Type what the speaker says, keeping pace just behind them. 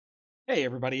Hey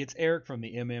everybody, it's Eric from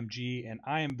the MMG, and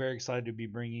I am very excited to be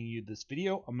bringing you this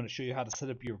video. I'm going to show you how to set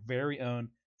up your very own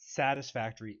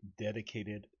Satisfactory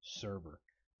dedicated server.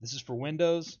 This is for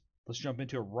Windows. Let's jump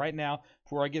into it right now.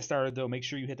 Before I get started though, make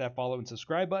sure you hit that follow and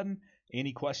subscribe button.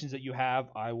 Any questions that you have,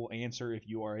 I will answer if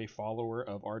you are a follower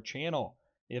of our channel.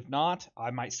 If not,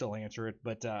 I might still answer it,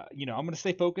 but I'm going to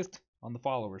stay focused on the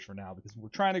followers for now because we're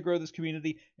trying to grow this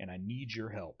community and I need your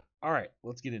help. All right,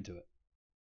 let's get into it.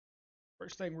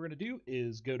 First thing we're going to do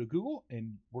is go to Google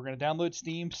and we're going to download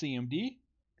SteamCMD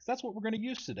because that's what we're going to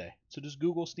use today. So just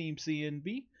Google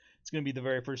SteamCMD. It's going to be the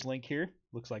very first link here.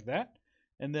 Looks like that.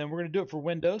 And then we're going to do it for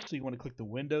Windows. So you want to click the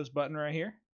Windows button right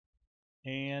here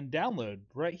and download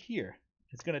right here.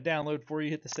 It's going to download for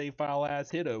you. Hit the save file as,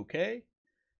 hit OK.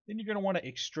 Then you're going to want to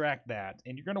extract that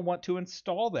and you're going to want to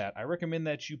install that. I recommend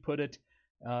that you put it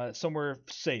somewhere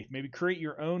safe. Maybe create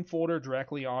your own folder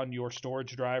directly on your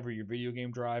storage drive or your video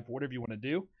game drive, whatever you want to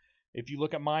do. If you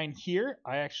look at mine here,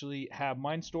 I actually have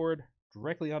mine stored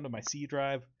directly onto my C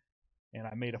drive, and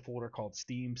I made a folder called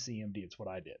SteamCMD. It's what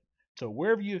I did. So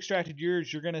wherever you extracted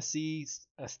yours, you're going to see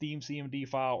a SteamCMD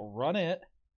file. Run it.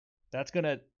 That's going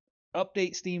to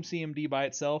update SteamCMD by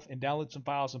itself and download some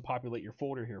files and populate your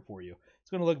folder here for you. It's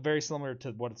going to look very similar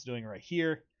to what it's doing right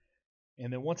here.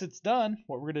 And then once it's done,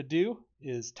 what we're going to do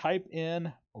is type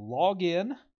in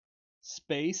login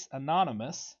space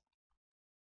anonymous,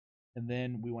 and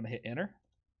then we want to hit enter.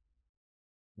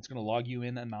 It's going to log you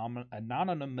in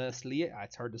anonymously,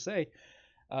 it's hard to say,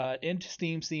 into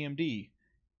SteamCMD.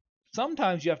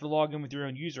 Sometimes you have to log in with your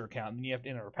own user account, and then you have to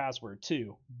enter a password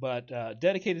too. But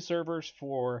dedicated servers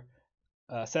for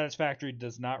Satisfactory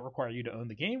does not require you to own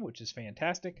the game, which is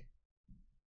fantastic.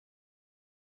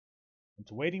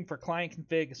 It's waiting for client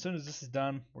config. As soon as this is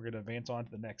done, we're going to advance on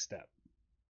to the next step.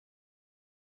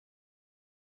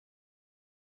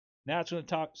 Now it's going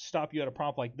to stop you at a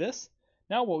prompt like this.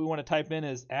 Now what we want to type in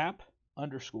is app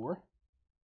underscore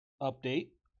update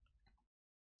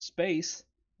space,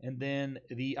 and then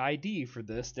the ID for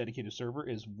this dedicated server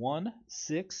is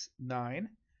 1690800.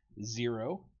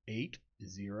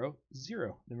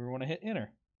 Then we want to hit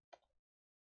enter.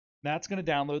 That's going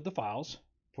to download the files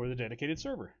for the dedicated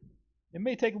server. It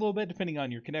may take a little bit depending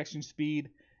on your connection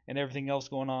speed and everything else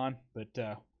going on, but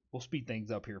we'll speed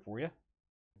things up here for you.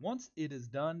 Once it is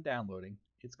done downloading,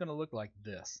 it's going to look like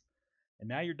this. And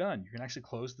now you're done. You can actually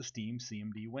close the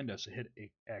SteamCMD window. So hit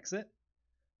exit.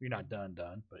 You're not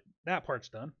done, but that part's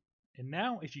done. And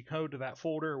now if you go to that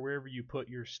folder, wherever you put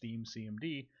your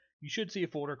SteamCMD, you should see a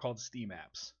folder called Steam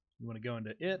Apps. You want to go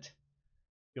into it,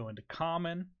 go into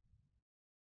Common,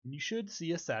 and you should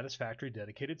see a Satisfactory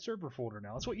dedicated server folder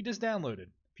now. That's what you just downloaded.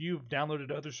 If you've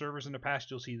downloaded other servers in the past,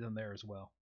 you'll see them there as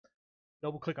well.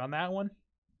 Double click on that one.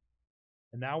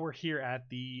 And now we're here at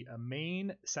the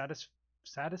main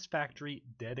Satisfactory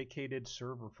dedicated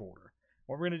server folder.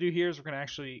 What we're going to do here is we're going to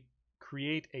actually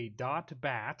create a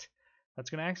 .bat that's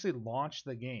going to actually launch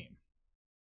the game.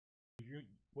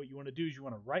 What you want to do is you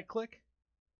want to right click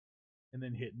and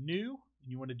then hit new.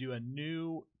 And you want to do a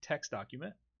new text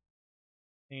document.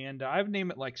 And I've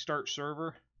named it like start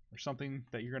server or something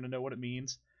that you're going to know what it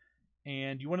means.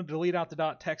 And you want to delete out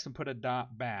the .text and put a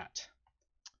 .bat.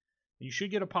 You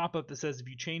should get a pop-up that says if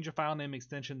you change a file name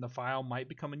extension, the file might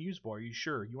become unusable. Are you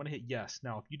sure? You want to hit yes.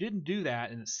 Now, if you didn't do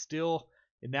that and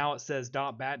now it says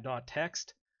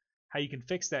 .bat.text, how you can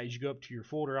fix that is you go up to your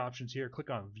folder options here, click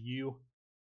on view.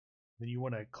 Then you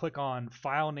want to click on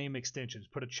file name extensions,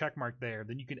 put a check mark there.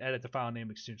 Then you can edit the file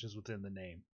name extensions within the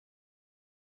name.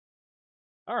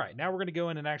 All right, now we're going to go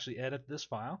in and actually edit this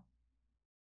file.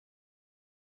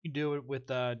 You can do it with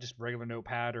just regular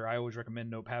Notepad, or I always recommend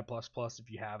Notepad++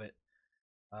 if you have it,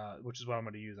 which is what I'm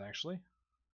going to use actually.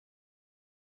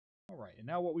 All right, and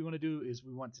now what we want to do is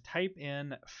we want to type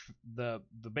in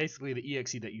basically the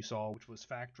exe that you saw, which was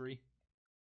factory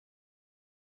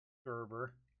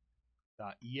server.exe.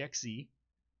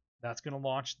 That's going to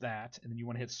launch that, and then you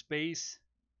want to hit space,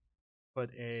 put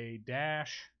a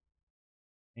dash,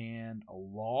 and a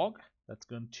log. That's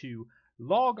going to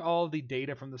log all the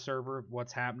data from the server,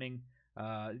 what's happening.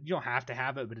 You don't have to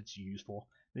have it, but it's useful.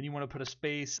 Then you want to put a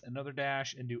space, another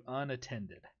dash, and do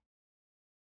unattended.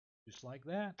 Just like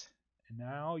that. And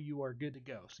now you are good to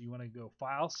go. So you want to go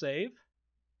File, Save.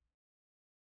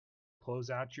 Close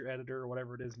out your editor or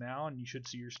whatever it is now, and you should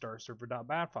see your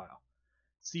startserver.bat file.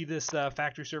 See this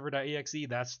factory server.exe?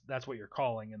 That's what you're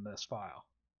calling in this file.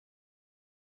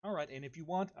 Alright, and if you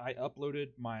want, I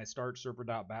uploaded my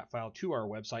startserver.bat file to our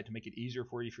website to make it easier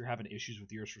for you if you're having issues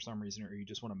with yours for some reason, or you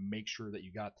just want to make sure that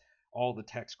you got all the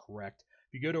text correct.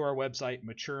 If you go to our website,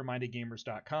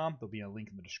 maturemindedgamers.com, there'll be a link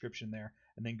in the description there,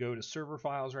 and then go to server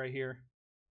files right here.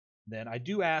 Then I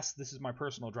do ask, this is my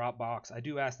personal Dropbox, I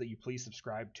do ask that you please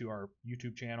subscribe to our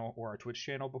YouTube channel or our Twitch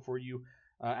channel before you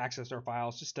access our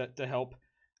files, just to help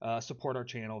support our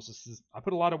channels. I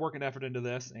put a lot of work and effort into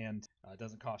this, and it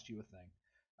doesn't cost you a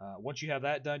thing. Once you have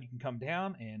that done, you can come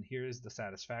down, and here's the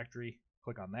Satisfactory.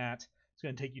 Click on that. It's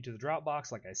going to take you to the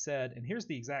Dropbox, like I said, and here's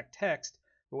the exact text.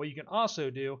 But what you can also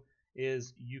do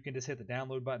is you can just hit the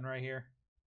download button right here,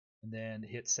 and then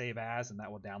hit save as, and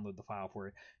that will download the file for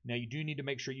you. Now you do need to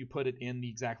make sure you put it in the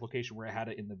exact location where I had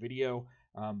it in the video,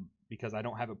 because I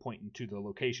don't have it pointing to the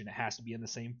location. It has to be in the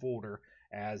same folder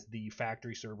as the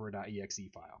factory server.exe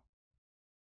file.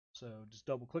 So just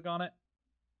double click on it,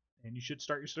 and you should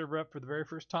start your server up for the very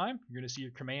first time. You're going to see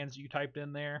your commands you typed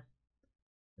in there,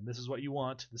 and this is what you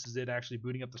want. This is it actually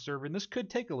booting up the server, and this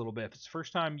could take a little bit. If it's the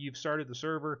first time you've started the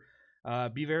server,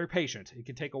 be very patient. It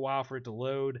can take a while for it to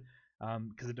load,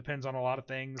 because it depends on a lot of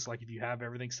things, like if you have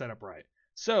everything set up right.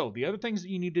 So the other things that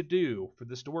you need to do for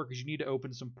this to work is you need to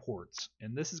open some ports,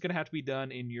 and this is going to have to be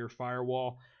done in your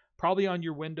firewall, probably on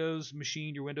your Windows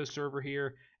machine, your Windows server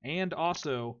here, and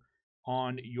also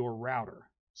on your router.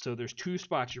 So there's two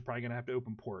spots you're probably going to have to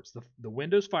open ports. The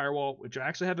Windows firewall, which I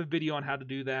actually have a video on how to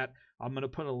do that. I'm going to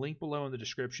put a link below in the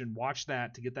description. Watch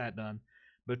that to get that done.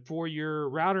 But for your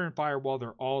router and firewall,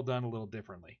 they're all done a little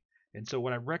differently. And so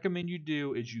what I recommend you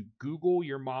do is you Google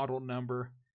your model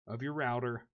number of your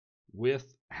router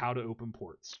with how to open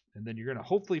ports. And then you're going to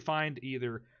hopefully find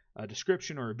either a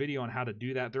description or a video on how to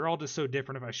do that. They're all just so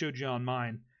different. If I showed you on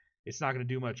mine, it's not going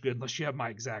to do much good unless you have my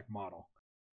exact model.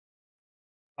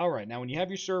 Alright, now when you have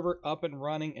your server up and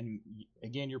running, and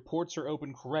again your ports are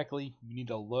open correctly, you need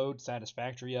to load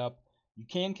Satisfactory up. You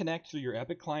can connect through your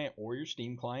Epic client or your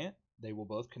Steam client. They will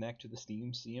both connect to the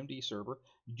SteamCMD server.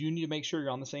 You do need to make sure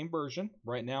you're on the same version.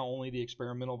 Right now only the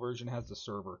experimental version has the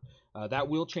server. That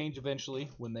will change eventually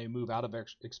when they move out of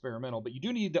experimental, but you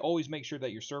do need to always make sure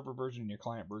that your server version and your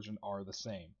client version are the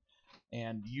same.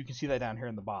 And you can see that down here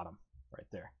in the bottom right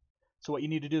there. So what you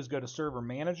need to do is go to Server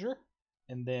Manager,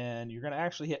 and then you're going to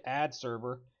actually hit Add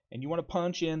Server, and you want to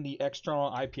punch in the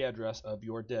external IP address of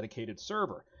your dedicated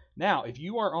server. Now, if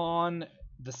you are on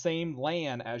the same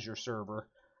LAN as your server,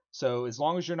 so as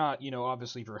long as you're not,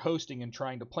 obviously if you're hosting and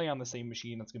trying to play on the same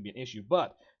machine, that's going to be an issue.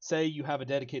 But say you have a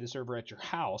dedicated server at your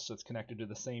house that's connected to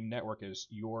the same network as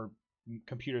your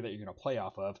computer that you're going to play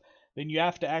off of, then you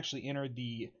have to actually enter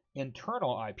the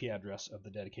internal IP address of the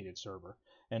dedicated server.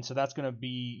 And so that's going to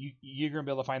be, you're going to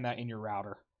be able to find that in your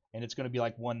router. And it's going to be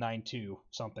like 192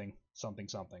 something something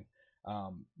something.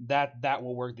 That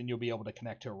will work. Then you'll be able to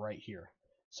connect to it right here.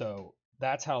 So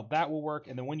that's how that will work.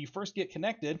 And then when you first get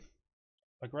connected,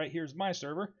 like right here's my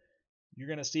server, you're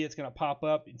going to see it's going to pop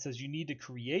up. It says you need to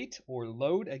create or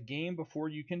load a game before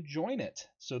you can join it.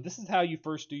 So this is how you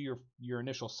first do your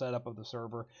initial setup of the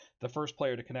server. The first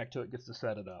player to connect to it gets to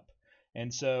set it up.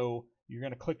 And so you're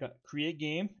going to click on Create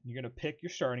Game. You're going to pick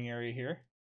your starting area here.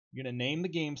 You're going to name the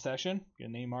game session. You're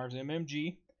going to name ours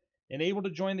MMG. Enable to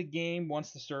join the game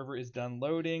once the server is done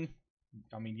loading.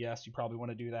 I mean, yes, you probably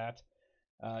want to do that.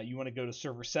 You want to go to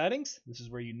server settings. This is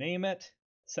where you name it.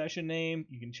 Session name.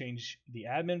 You can change the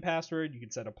admin password. You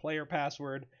can set a player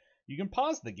password. You can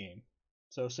pause the game.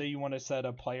 So say you want to set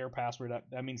a player password.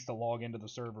 That means to log into the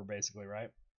server basically, right?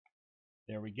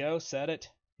 There we go. Set it.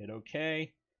 Hit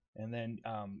OK. And then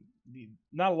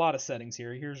not a lot of settings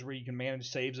here. Here's where you can manage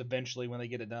saves eventually when they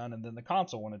get it done, and then the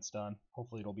console when it's done.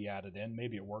 Hopefully it'll be added in.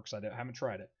 Maybe it works. I haven't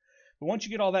tried it. But once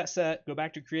you get all that set, go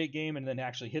back to Create Game and then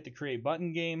actually hit the Create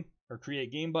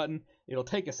Game button. It'll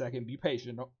take a second. Be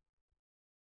patient.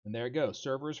 And there it goes.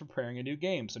 Server is preparing a new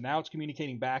game. So now it's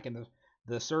communicating back, and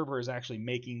the server is actually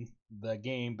making the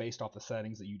game based off the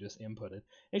settings that you just inputted.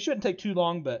 It shouldn't take too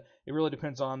long, but it really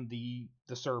depends on the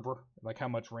server, like how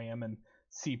much RAM and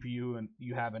CPU and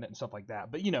you have in it and stuff like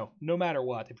that. But no matter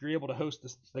what, if you're able to host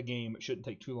the game, it shouldn't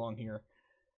take too long here.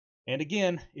 And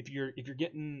again, if you're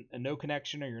getting a no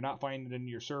connection or you're not finding it in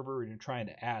your server and you're trying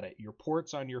to add it, your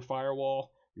ports on your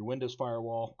firewall, your Windows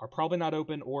firewall, are probably not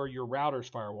open, or your router's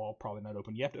firewall probably not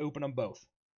open. You have to open them both.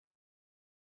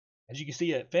 As you can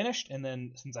see, it finished, and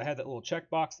then since I had that little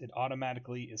checkbox, it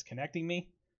automatically is connecting me.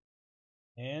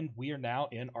 And we are now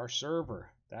in our server.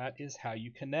 That is how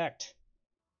you connect.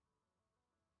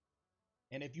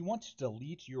 And if you want to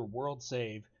delete your world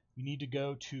save, you need to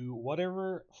go to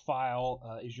whatever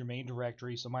file is your main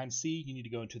directory. So mine's C. You need to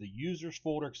go into the users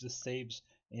folder because this saves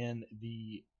in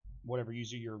the whatever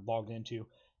user you're logged into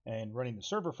and running the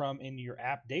server from, in your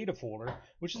app data folder,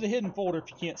 which is a hidden folder. If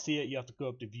you can't see it, you have to go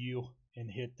up to view and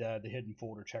hit the hidden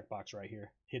folder checkbox right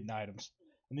here, hidden items.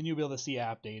 And then you'll be able to see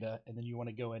app data. And then you want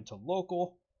to go into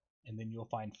local, and then you'll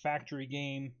find factory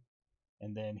game.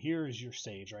 And then here is your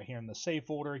saves right here in the save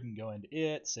folder. You can go into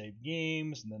it, save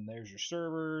games, and then there's your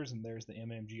servers, and there's the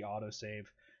MMG autosave.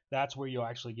 That's where you'll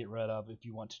actually get rid of if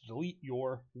you want to delete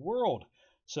your world.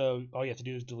 So all you have to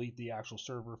do is delete the actual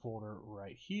server folder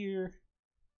right here.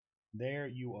 There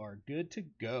you are good to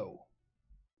go.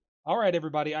 All right,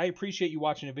 everybody, I appreciate you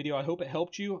watching the video. I hope it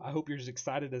helped you. I hope you're as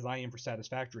excited as I am for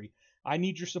Satisfactory. I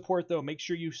need your support, though. Make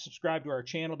sure you subscribe to our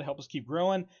channel to help us keep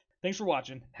growing. Thanks for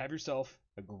watching. Have yourself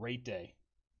a great day.